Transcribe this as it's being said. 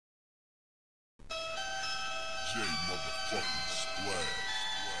J motherfucking Splash.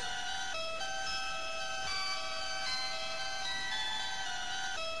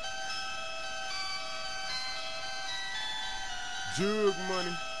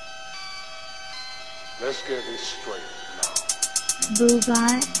 JuugMoney. Let's get this straight now.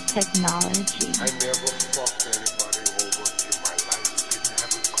 Boobot Teknawlog. I never fucked anybody over in my life. It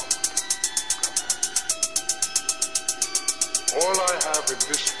never come. All I have in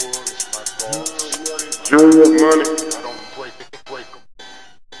this world is my dogs. JuugMoney. I don't break them.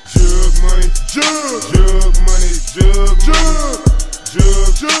 JuugMoney. JuugMoney.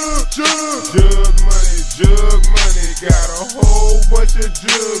 JuugMoney. Got a whole bunch of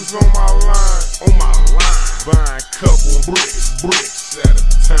jugs on my line. Buying couple bricks at a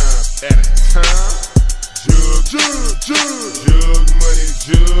time. JuugMoney.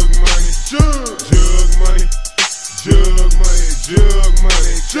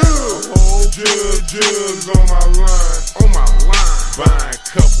 Got a whole jugs on my line. Buying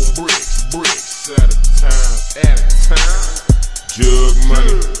couple bricks at a time.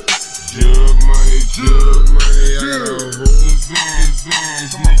 JuugMoney. I got a whole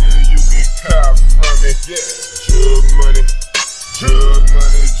zones, nigga, you can cop from it. Yeah. JuugMoney.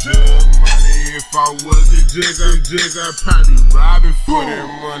 If I was a jig, I'd probably robbing for that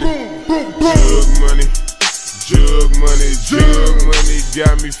money. JuugMoney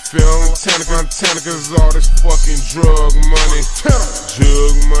got me feeling Tentacles, all this fucking drug money.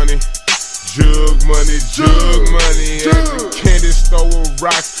 JuugMoney. At the candy store with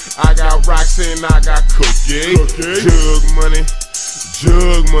rocks, I got rocks and I got cookie. JuugMoney.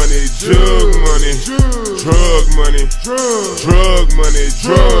 Drug money.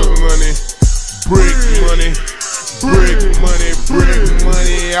 Brick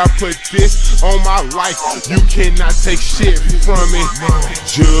money. I put this on my life. You cannot take shit from me.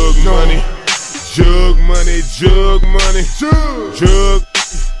 JuugMoney.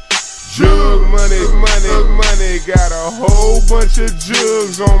 Money. Got a whole bunch of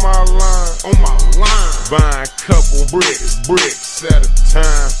jugs on my line. Buying couple bricks at a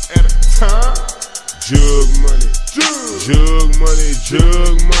time. JuugMoney.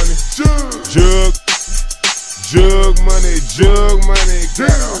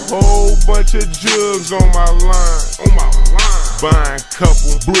 Got a whole bunch of jugs on my line. Buying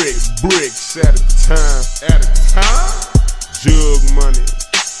couple bricks at a time. JuugMoney.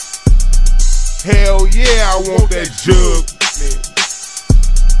 Hell yeah, I want that jug.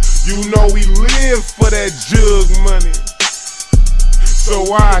 You know we live for that jug money,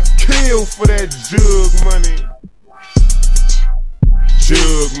 so I kill for that jug money.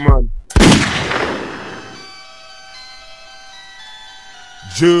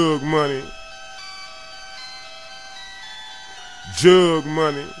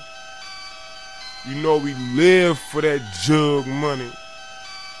 JuugMoney. You know we live for that jug money.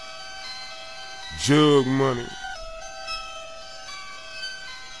 JuugMoney.